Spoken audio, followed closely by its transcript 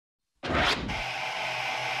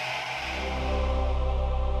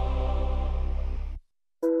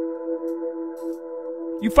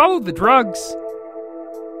You follow the drugs.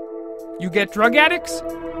 You get drug addicts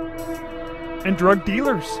and drug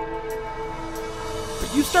dealers.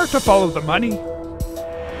 But you start to follow the money.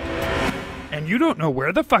 And you don't know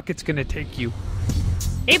where the fuck it's gonna take you.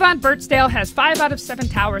 Avon Birchdale has 5 out of 7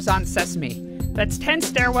 towers on Sesame. That's 10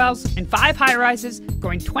 stairwells and 5 high-rises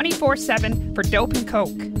going 24/7 for dope and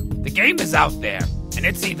coke. The game is out there, and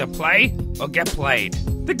it's either play or get played.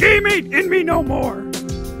 The game ain't in me no more.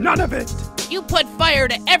 None of it. You put fire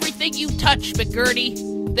to everything you touch,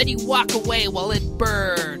 McGurdy. Then you walk away while it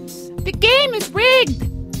burns. The game is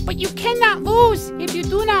rigged, but you cannot lose if you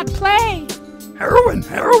do not play. Heroin,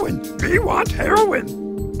 heroin. We want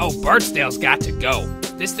heroin. Oh, Birchdale's got to go.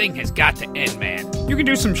 This thing has got to end, man. You can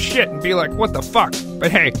do some shit and be like, what the fuck?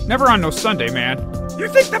 But hey, never on no Sunday, man. You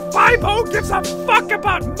think the 5-0 gives a fuck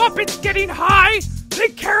about Muppets getting high? They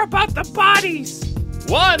care about the bodies.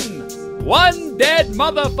 One dead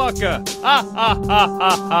motherfucker. Ha ha ha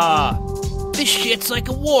ha ha. This shit's like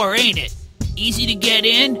a war, ain't it? Easy to get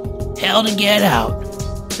in, hell to get out.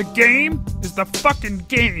 The game is the fucking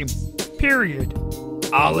game. Period.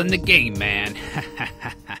 All in the game, man.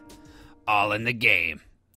 All in the game.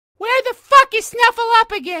 Where the fuck is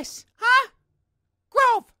Snuffleupagus? Huh?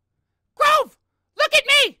 Grove,